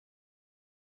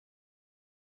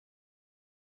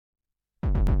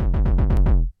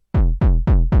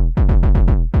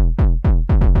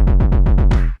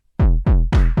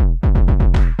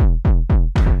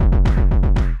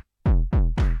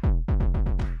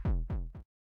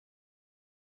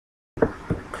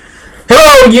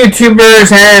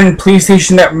YouTubers and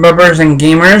PlayStation Network members and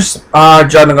gamers.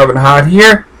 Jonathan Open Hot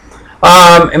here.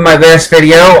 In my last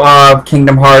video of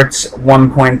Kingdom Hearts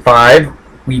 1.5,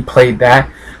 we played that.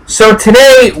 So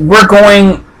today we're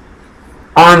going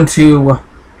on to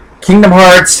Kingdom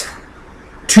Hearts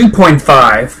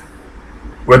 2.5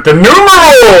 with the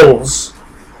numerals.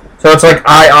 So it's like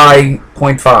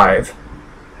II.5.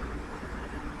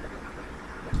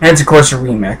 And it's of course a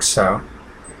remix, so.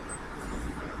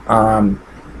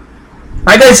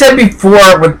 Like I said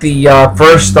before, with the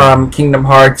first Kingdom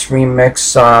Hearts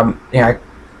remix,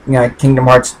 Kingdom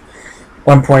Hearts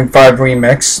 1.5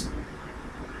 remix.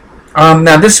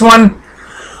 Now this one,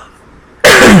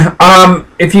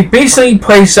 if you basically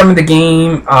play some of the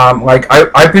game, like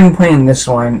I've been playing this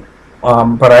one,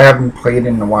 but I haven't played it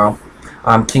in a while.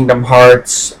 Kingdom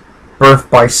Hearts Birth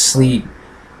by Sleep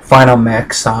Final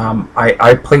Mix.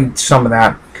 I played some of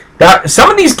that.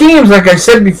 Some of these games, like I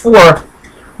said before,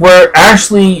 were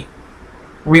actually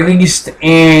released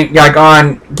in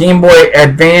on Game Boy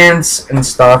Advance and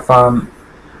stuff.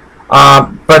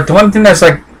 But the one thing that's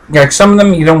like some of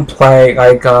them you don't play.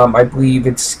 I believe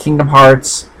it's Kingdom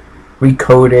Hearts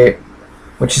Recoded,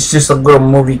 which is just a little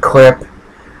movie clip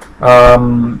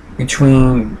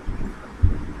between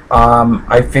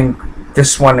I think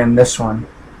this one and this one.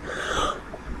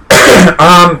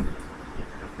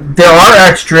 There are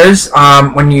extras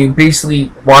when you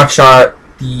basically watch the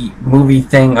movie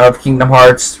thing of Kingdom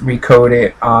Hearts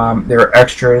Recoded. There are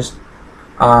extras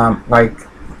like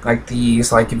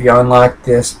these. Like if you unlock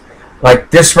this, like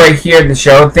this right here, the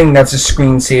show thing, that's a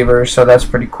screensaver, so that's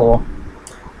pretty cool.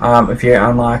 If you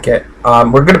unlock it,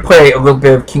 we're gonna play a little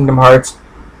bit of Kingdom Hearts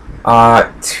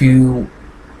 2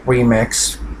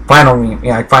 remix, final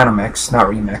mix, not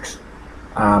remix.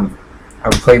 I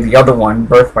would play the other one,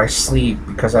 Birth by Sleep,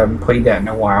 because I haven't played that in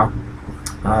a while.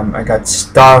 I got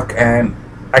stuck, and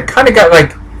I kind of got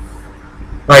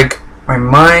like my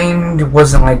mind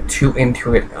wasn't like too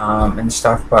into it and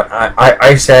stuff. But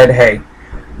I said, hey,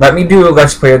 let me do a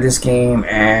let's play of this game,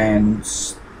 and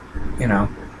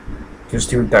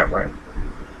just do it that way.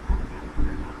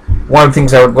 One of the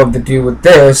things I would love to do with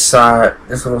this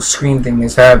little screen thing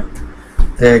is have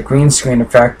the green screen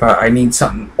effect, but I need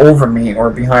something over me or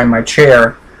behind my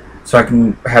chair so I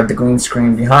can have the green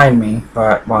screen behind me.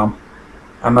 But well,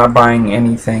 I'm not buying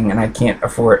anything, and I can't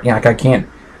afford. I can't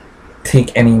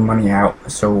take any money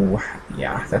out. So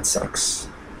yeah, that sucks.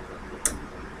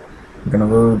 I'm gonna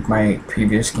load my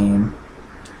previous game.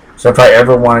 So if I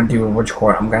ever want to do a Witch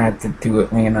Court, I'm gonna have to do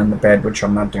it laying on the bed, which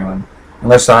I'm not doing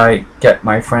unless I get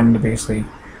my friend to basically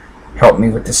help me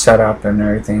with the setup and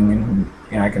everything, and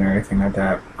everything like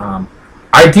that. I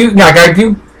do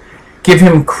give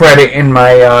him credit in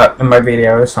my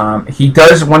videos. He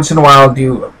does once in a while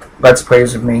do Let's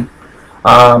Plays with me.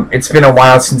 It's been a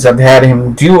while since I've had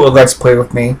him do a Let's Play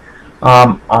with me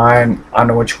on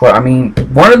the Witch Court. I mean,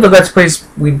 one of the Let's Plays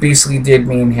we basically did,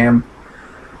 me and him,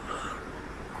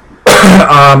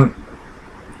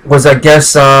 was I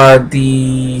guess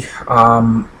the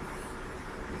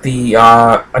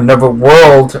Another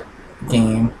World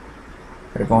game.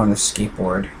 Gotta go on the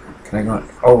skateboard. Can I go?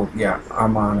 Oh yeah,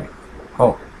 I'm on it.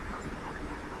 Oh,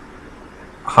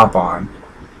 hop on.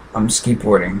 I'm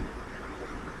skateboarding.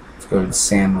 Let's go to the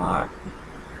Sandlot.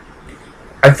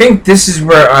 I think this is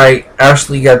where I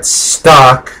actually got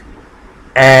stuck,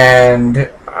 and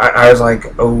I was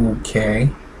like,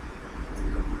 okay,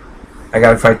 I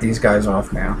gotta fight these guys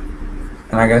off now,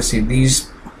 and I gotta see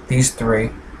these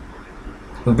three,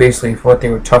 who basically thought they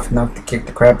were tough enough to kick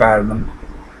the crap out of them.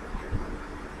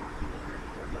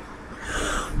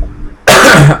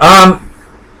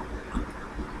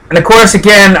 And of course,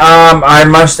 again, I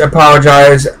must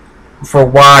apologize for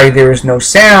why there is no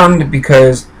sound,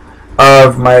 because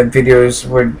of my videos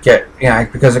would get,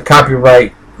 because of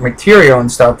copyright material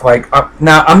and stuff.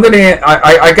 Now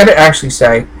I gotta actually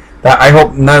say that I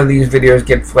hope none of these videos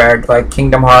get flagged, like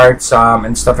Kingdom Hearts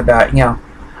and stuff like that.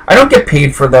 I don't get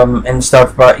paid for them and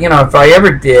stuff, but if I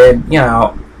ever did,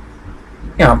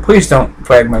 please don't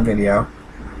flag my video.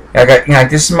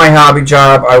 This is my hobby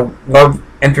job. I love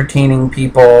entertaining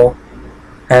people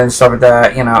and stuff like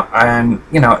that. And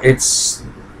it's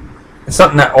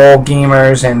something that all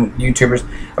gamers and YouTubers.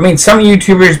 I mean, some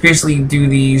YouTubers basically do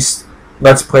these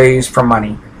Let's Plays for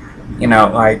money.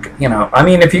 I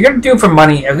mean, if you're gonna do it for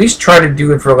money, at least try to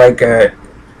do it for like a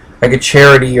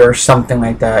charity or something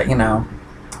like that.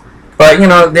 But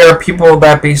there are people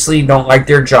that basically don't like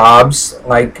their jobs,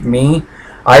 like me.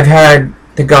 I've had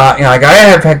the guy,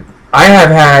 I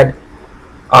have had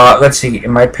let's see,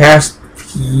 in my past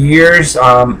years,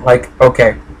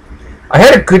 okay, I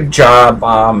had a good job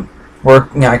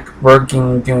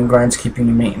working, doing groundskeeping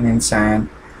and maintenance, and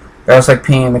that was like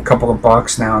paying a couple of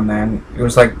bucks now and then. It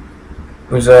was a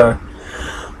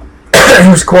it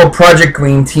was called Project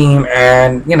Green Team,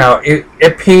 and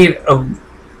it paid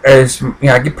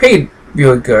it paid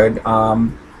really good.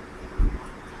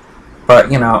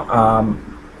 But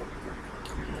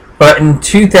in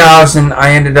 2000,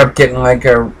 I ended up getting like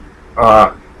and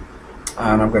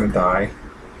I'm gonna die.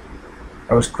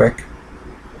 That was quick,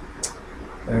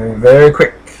 very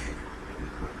quick.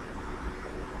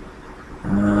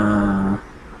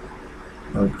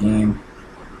 Load game.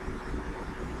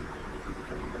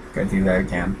 Gotta do that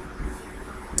again.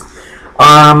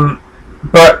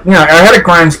 But I had a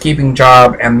groundskeeping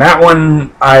job, and that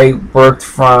one I worked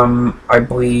from, I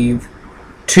believe,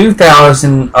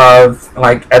 2000 of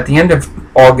at the end of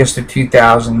August of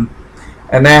 2000,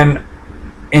 and then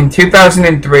in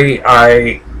 2003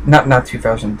 not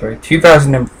 2003,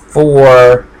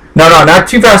 2004. No, not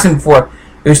 2004.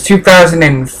 It was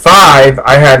 2005.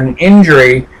 I had an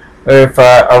injury with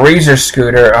a Razor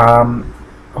scooter.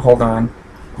 Hold on.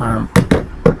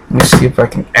 Let me see if I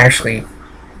can actually.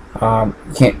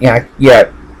 Can't.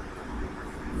 Yeah.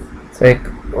 It's like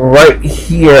right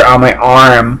here on my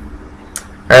arm.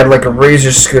 I had like a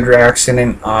Razor scooter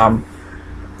accident.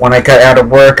 When I got out of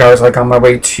work, I was like on my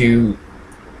way to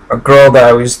a girl that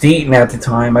I was dating at the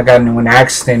time. I got into an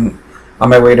accident on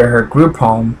my way to her group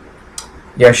home.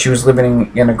 Yeah, she was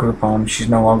living in a group home. She's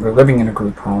no longer living in a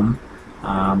group home.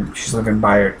 She's living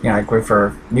by her, with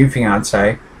her new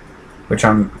fiance, which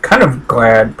I'm kind of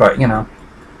glad, but I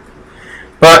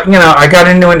got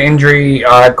into an injury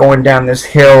going down this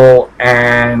hill,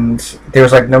 and there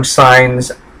was like no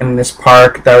signs in this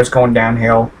park that I was going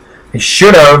downhill. They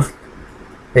should have,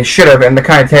 and the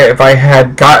kind of if I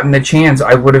had gotten the chance,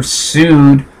 I would have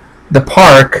sued the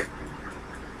park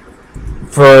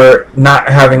for not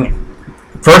having,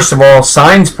 first of all,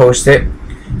 signs posted.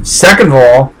 Second of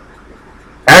all,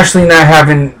 actually not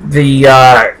having the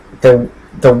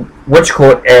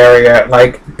whatchamacallit area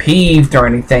like paved or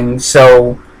anything.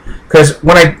 So, because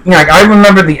when I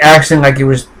remember the accident like it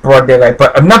was broad daylight.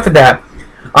 But enough of that.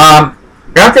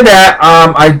 After that,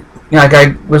 I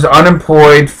was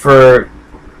unemployed for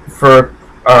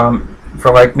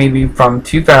like maybe from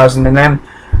 2000, and then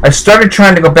I started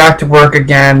trying to go back to work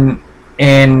again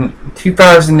in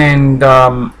 2000, and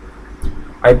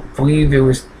I believe it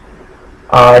was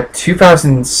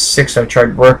 2006. I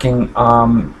tried working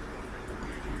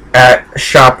at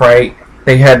ShopRite.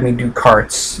 They had me do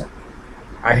carts.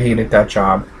 I hated that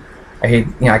job. I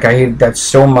hated that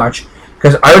so much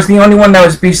because I was the only one that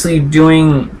was basically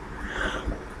doing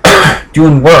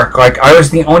work. Like I was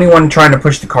the only one trying to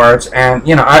push the carts, and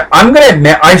I'm gonna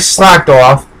admit I slacked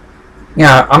off.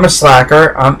 I'm a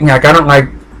slacker. I don't like.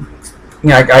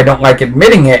 I don't like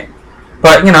admitting it,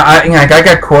 but I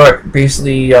got caught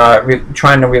basically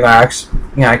trying to relax.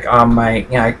 On my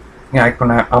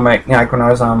when I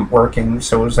was working,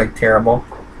 so it was like terrible.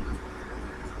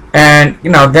 And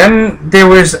then there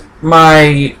was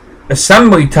my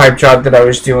assembly type job that I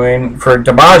was doing for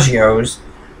DiMaggio's,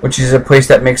 which is a place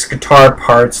that makes guitar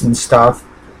parts and stuff.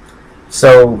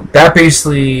 So that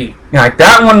basically,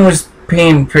 that one was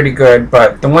paying pretty good.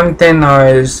 But the one thing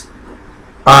was,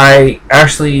 I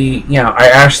was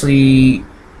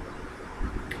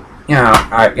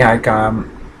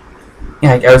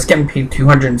getting paid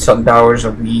 $200 and something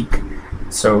a week,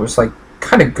 so it was like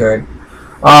kind of good.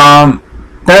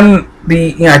 Then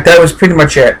that was pretty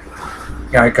much it.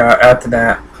 After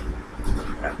that,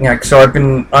 so I've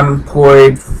been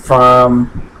unemployed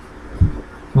from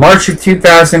March of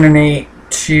 2008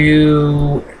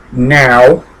 to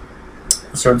now.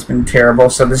 So it's been terrible.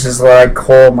 So this is what I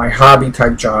call my hobby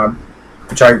type job,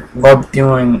 which I love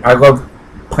doing. I love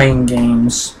playing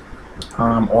games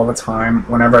all the time.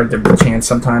 Whenever I get the chance,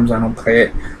 sometimes I don't play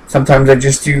it. Sometimes I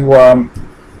just do, I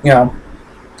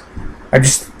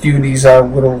just do these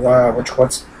little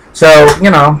what's. So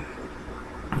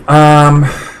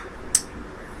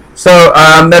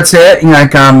that's it.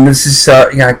 This is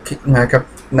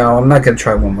no, I'm not gonna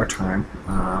try one more time.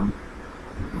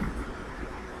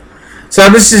 So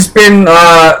this has been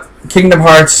Kingdom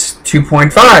Hearts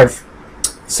 2.5.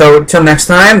 So until next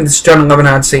time, this is John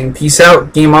Lebanon saying peace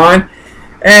out, game on.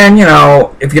 And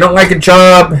if you don't like a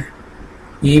job,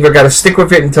 you either got to stick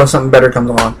with it until something better comes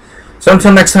along. So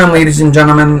until next time, ladies and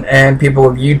gentlemen, and people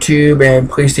of YouTube and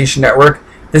PlayStation Network,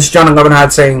 this is John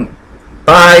Lebanon saying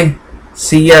bye,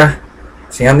 see ya,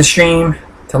 see you on the stream.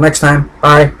 Till next time,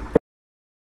 bye.